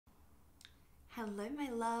Hello, my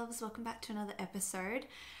loves. Welcome back to another episode.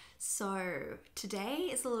 So today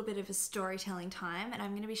is a little bit of a storytelling time, and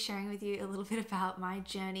I'm going to be sharing with you a little bit about my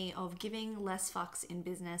journey of giving less fucks in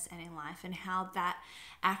business and in life, and how that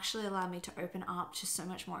actually allowed me to open up to so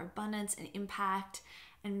much more abundance and impact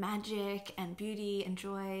and magic and beauty and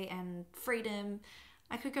joy and freedom.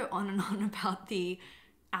 I could go on and on about the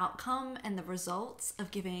outcome and the results of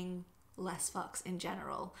giving less fucks in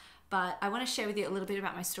general. But I want to share with you a little bit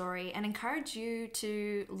about my story and encourage you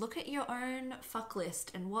to look at your own fuck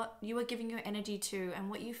list and what you are giving your energy to and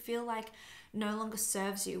what you feel like no longer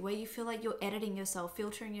serves you, where you feel like you're editing yourself,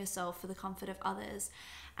 filtering yourself for the comfort of others,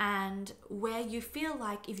 and where you feel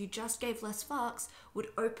like if you just gave less fucks would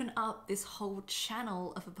open up this whole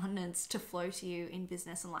channel of abundance to flow to you in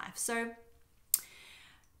business and life. So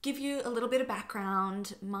give you a little bit of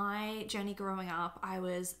background. My journey growing up, I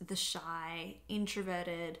was the shy,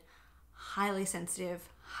 introverted, highly sensitive,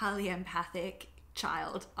 highly empathic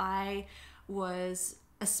child. I was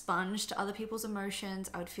a sponge to other people's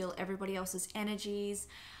emotions. I would feel everybody else's energies.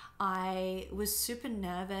 I was super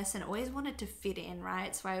nervous and always wanted to fit in,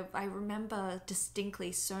 right? So I remember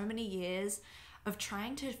distinctly so many years of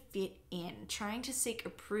trying to fit in, trying to seek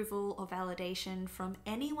approval or validation from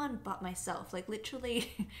anyone but myself. Like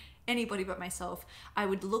literally anybody but myself, I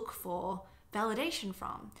would look for validation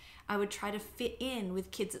from. I would try to fit in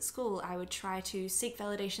with kids at school. I would try to seek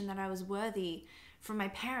validation that I was worthy from my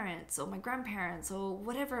parents or my grandparents or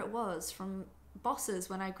whatever it was, from bosses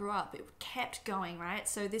when I grew up. It kept going, right?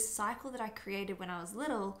 So this cycle that I created when I was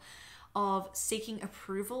little of seeking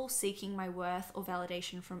approval, seeking my worth or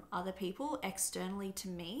validation from other people externally to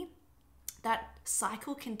me, that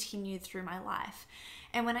cycle continued through my life.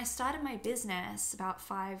 And when I started my business about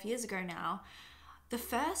 5 years ago now, the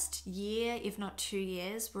first year, if not 2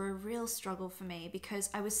 years, were a real struggle for me because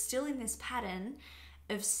I was still in this pattern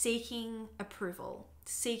of seeking approval,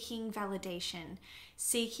 seeking validation,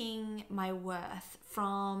 seeking my worth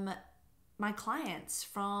from my clients,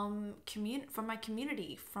 from my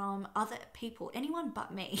community, from other people, anyone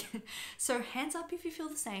but me. So hands up if you feel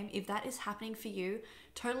the same. If that is happening for you,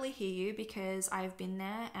 totally hear you, because I've been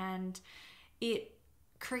there and it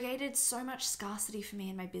created so much scarcity for me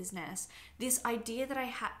in my business. This idea that I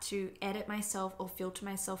had to edit myself or filter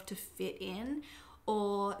myself to fit in,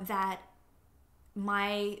 or that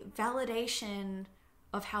my validation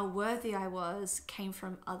of how worthy I was came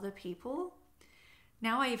from other people.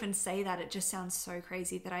 Now I even say that, it just sounds so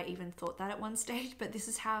crazy that I even thought that at one stage, but this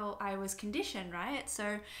is how I was conditioned, right?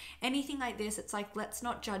 So anything like this, it's like, let's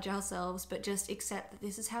not judge ourselves, but just accept that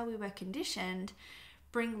this is how we were conditioned.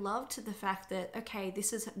 Bring love to the fact that, okay,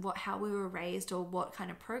 this is how we were raised, or what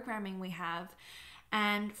kind of programming we have.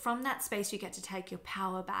 And from that space, you get to take your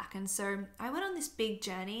power back. And so I went on this big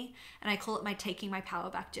journey, and I call it my taking my power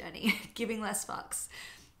back journey, giving less fucks.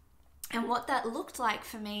 And what that looked like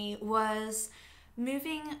for me was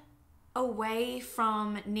moving away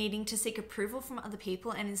from needing to seek approval from other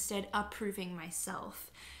people and instead approving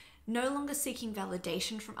myself. No longer seeking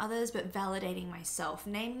validation from others, but validating myself,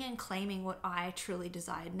 naming and claiming what I truly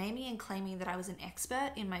desired, naming and claiming that I was an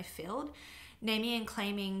expert in my field, naming and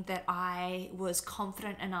claiming that I was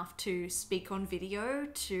confident enough to speak on video,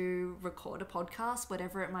 to record a podcast,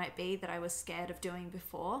 whatever it might be that I was scared of doing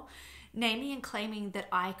before, naming and claiming that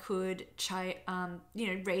I could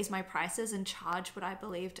raise my prices and charge what I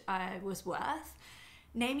believed I was worth,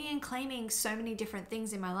 naming and claiming so many different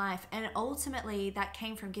things in my life. And ultimately that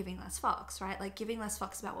came from giving less fucks, right? Like giving less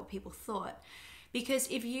fucks about what people thought. Because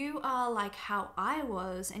if you are like how I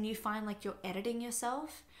was and you find like you're editing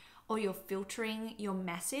yourself or you're filtering your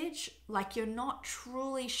message, like you're not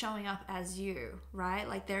truly showing up as you, right?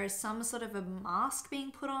 Like there is some sort of a mask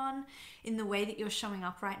being put on in the way that you're showing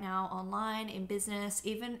up right now online, in business,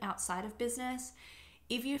 even outside of business.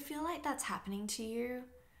 If you feel like that's happening to you,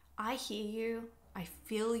 I hear you. I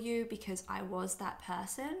feel you, because I was that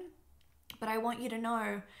person. But I want you to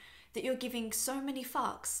know that you're giving so many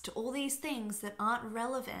fucks to all these things that aren't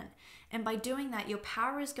relevant. And by doing that, your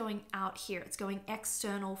power is going out here. It's going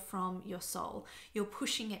external from your soul. You're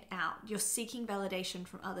pushing it out. You're seeking validation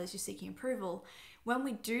from others. You're seeking approval. When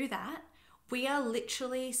we do that, we are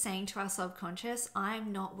literally saying to our subconscious,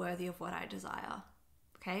 I'm not worthy of what I desire.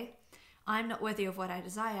 Okay? I'm not worthy of what I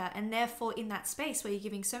desire. And therefore, in that space where you're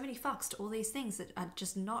giving so many fucks to all these things that are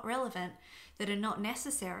just not relevant, that are not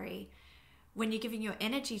necessary, when you're giving your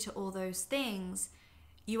energy to all those things,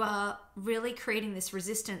 you are really creating this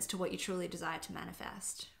resistance to what you truly desire to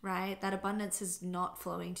manifest, right? That abundance is not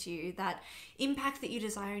flowing to you. That impact that you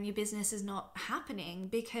desire in your business is not happening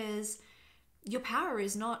because your power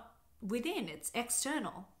is not within, it's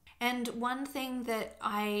external. And one thing that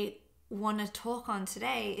I want to talk on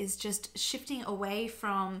today is just shifting away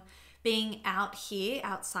from being out here,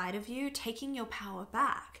 outside of you, taking your power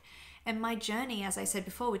back. And my journey, as I said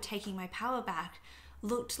before, with taking my power back,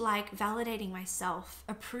 looked like validating myself,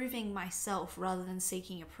 approving myself rather than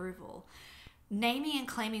seeking approval, naming and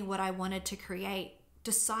claiming what I wanted to create,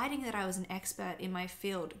 deciding that I was an expert in my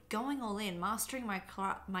field, going all in, mastering my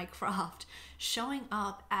craft, showing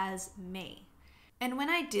up as me. And when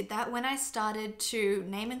I did that, when I started to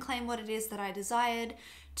name and claim what it is that I desired,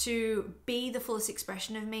 to be the fullest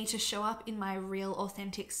expression of me, to show up in my real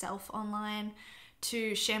authentic self online,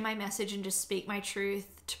 to share my message and just speak my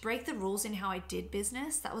truth, to break the rules in how I did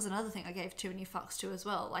business. That was another thing I gave too many fucks to as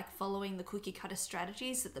well, like following the cookie cutter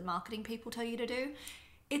strategies that the marketing people tell you to do.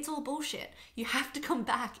 It's all bullshit. You have to come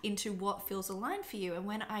back into what feels aligned for you. And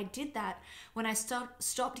when I did that, when I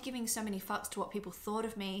stopped giving so many fucks to what people thought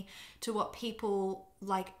of me, to what people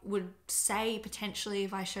like would say potentially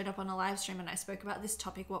if I showed up on a live stream and I spoke about this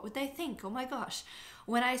topic, what would they think? Oh my gosh.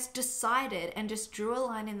 When I decided and just drew a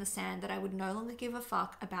line in the sand that I would no longer give a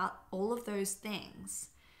fuck about all of those things,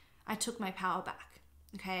 I took my power back.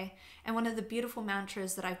 Okay. And one of the beautiful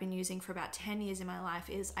mantras that I've been using for about 10 years in my life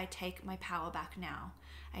is I take my power back now.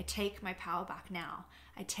 I take my power back now.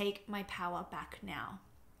 I take my power back now.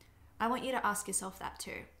 I want you to ask yourself that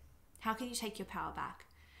too. How can you take your power back?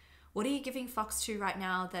 What are you giving fucks to right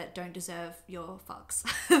now that don't deserve your fucks,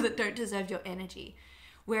 that don't deserve your energy?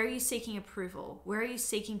 Where are you seeking approval? Where are you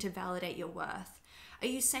seeking to validate your worth? Are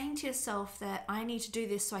you saying to yourself that I need to do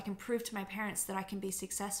this so I can prove to my parents that I can be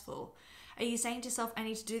successful? Are you saying to yourself, I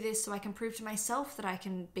need to do this so I can prove to myself that I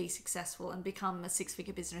can be successful and become a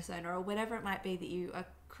 6-figure business owner, or whatever it might be that you are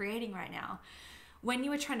creating right now? When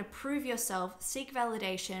you are trying to prove yourself, seek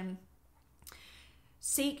validation,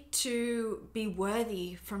 seek to be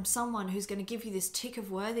worthy from someone who's going to give you this tick of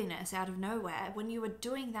worthiness out of nowhere. When you are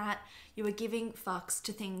doing that, you are giving fucks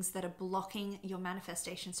to things that are blocking your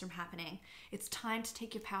manifestations from happening. It's time to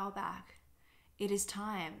take your power back. It is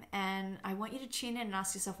time. And I want you to tune in and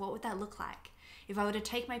ask yourself, what would that look like? If I were to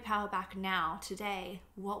take my power back now, today,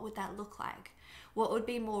 what would that look like? What would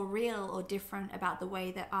be more real or different about the way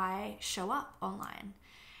that I show up online?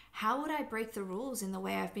 How would I break the rules in the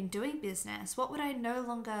way I've been doing business? What would I no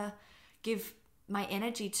longer give my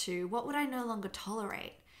energy to? What would I no longer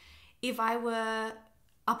tolerate? If I were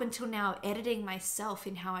up until now editing myself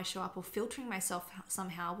in how I show up or filtering myself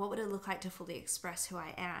somehow, what would it look like to fully express who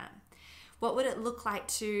I am? What would it look like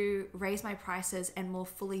to raise my prices and more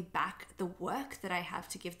fully back the work that I have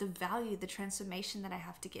to give, the value, the transformation that I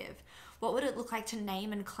have to give? What would it look like to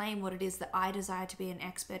name and claim what it is that I desire to be an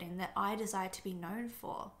expert in, that I desire to be known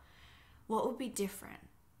for? What would be different?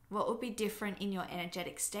 What would be different in your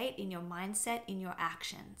energetic state, in your mindset, in your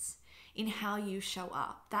actions, in how you show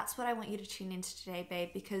up? That's what I want you to tune into today, babe,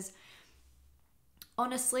 because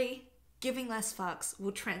honestly, giving less fucks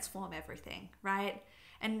will transform everything, right?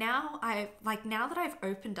 And now that I've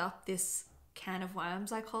opened up this can of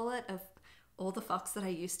worms, I call it, of all the fucks that I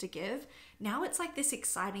used to give, now it's like this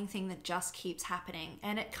exciting thing that just keeps happening.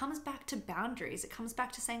 And it comes back to boundaries. It comes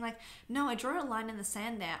back to saying like, no, I draw a line in the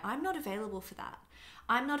sand there. I'm not available for that.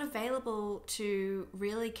 I'm not available to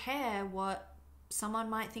really care what someone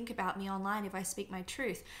might think about me online if I speak my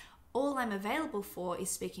truth. All I'm available for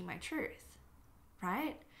is speaking my truth,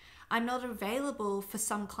 right? I'm not available for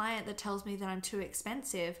some client that tells me that I'm too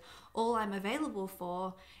expensive. All I'm available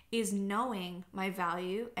for is knowing my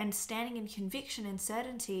value and standing in conviction and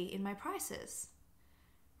certainty in my prices,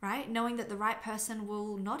 right? Knowing that the right person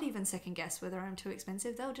will not even second guess whether I'm too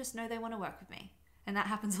expensive. They'll just know they want to work with me. And that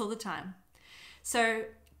happens all the time. So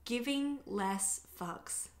giving less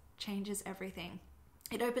fucks changes everything.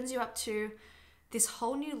 It opens you up to this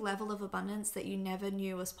whole new level of abundance that you never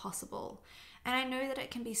knew was possible. And I know that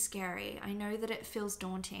it can be scary. I know that it feels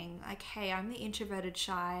daunting. Like, hey, I'm the introverted,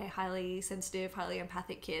 shy, highly sensitive, highly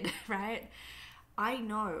empathic kid, right? I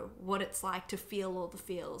know what it's like to feel all the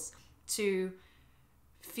feels, to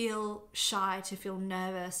feel shy, to feel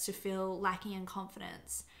nervous, to feel lacking in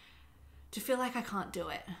confidence, to feel like I can't do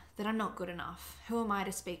it, that I'm not good enough. Who am I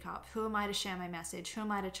to speak up? Who am I to share my message? Who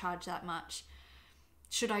am I to charge that much?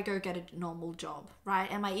 Should I go get a normal job,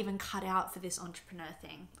 right? Am I even cut out for this entrepreneur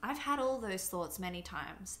thing? I've had all those thoughts many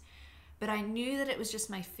times, but I knew that it was just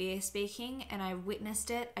my fear speaking, and I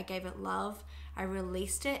witnessed it. I gave it love. I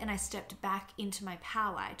released it, and I stepped back into my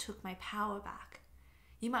power. I took my power back.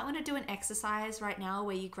 You might want to do an exercise right now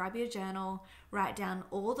where you grab your journal, write down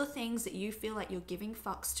all the things that you feel like you're giving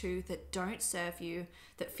fucks to, that don't serve you,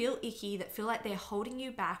 that feel icky, that feel like they're holding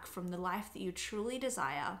you back from the life that you truly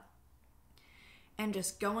desire. And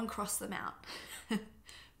just go and cross them out.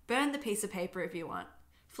 Burn the piece of paper if you want.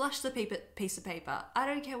 Flush the piece of paper. I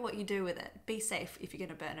don't care what you do with it. Be safe if you're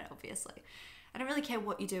going to burn it, obviously. I don't really care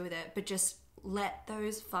what you do with it, but just let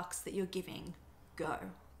those fucks that you're giving go.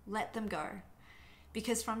 Let them go.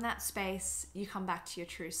 Because from that space, you come back to your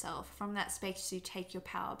true self. From that space, you take your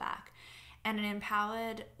power back. And an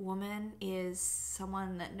empowered woman is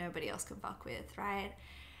someone that nobody else can fuck with, right?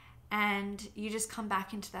 And you just come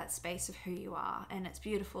back into that space of who you are. And it's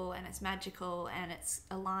beautiful and it's magical and it's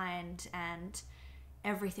aligned and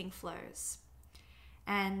everything flows.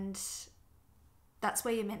 And that's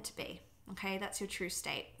where you're meant to be. Okay, that's your true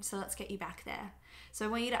state. So let's get you back there. So I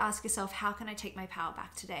want you to ask yourself, how can I take my power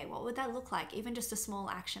back today? What would that look like? Even just a small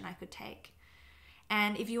action I could take.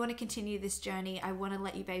 And if you want to continue this journey, I want to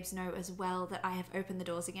let you babes know as well that I have opened the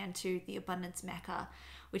doors again to the Abundance Mecca,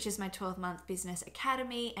 which is my 12-month business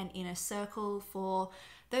academy and inner circle for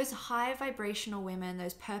those high vibrational women,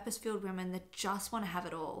 those purpose-filled women that just want to have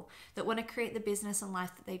it all, that want to create the business and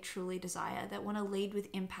life that they truly desire, that want to lead with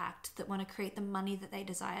impact, that want to create the money that they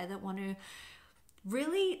desire, that want to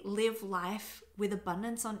really live life with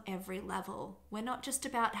abundance on every level. We're not just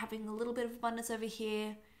about having a little bit of abundance over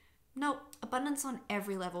here. No, abundance on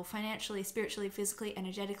every level, financially, spiritually, physically,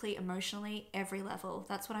 energetically, emotionally, every level.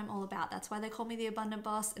 That's what I'm all about. That's why they call me the abundant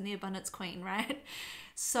boss and the abundance queen, right?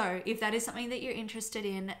 So if that is something that you're interested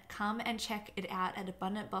in, come and check it out at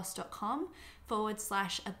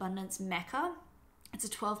abundantboss.com/abundance mecca. It's a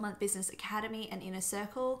 12-month business academy and inner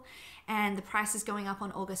circle, and the price is going up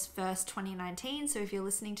on August 1st, 2019. So if you're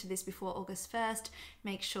listening to this before August 1st,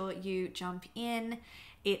 make sure you jump in.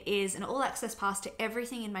 It is an all-access pass to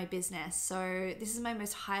everything in my business. So this is my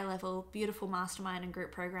most high-level, beautiful mastermind and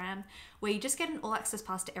group program where you just get an all-access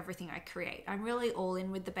pass to everything I create. I'm really all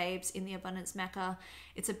in with the babes in the Abundance Mecca.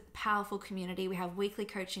 It's a powerful community. We have weekly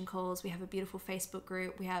coaching calls. We have a beautiful Facebook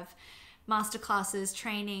group. We have masterclasses,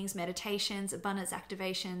 trainings, meditations, abundance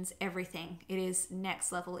activations, everything. It is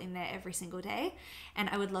next level in there every single day. And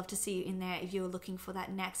I would love to see you in there if you're looking for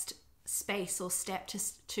that next space or step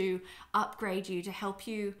to upgrade you, to help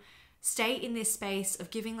you stay in this space of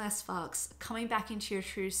giving less fucks, coming back into your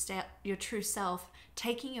true self,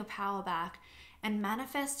 taking your power back, and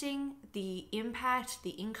manifesting the impact, the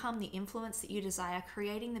income, the influence that you desire,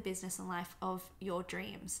 creating the business and life of your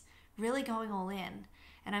dreams, really going all in.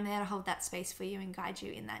 And I'm there to hold that space for you and guide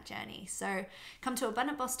you in that journey. So come to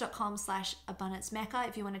abundantboss.com/abundance mecca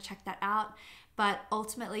if you want to check that out. But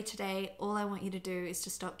ultimately today, all I want you to do is to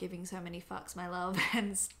stop giving so many fucks, my love,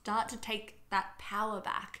 and start to take that power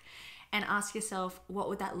back and ask yourself, what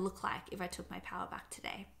would that look like if I took my power back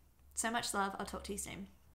today? So much love. I'll talk to you soon.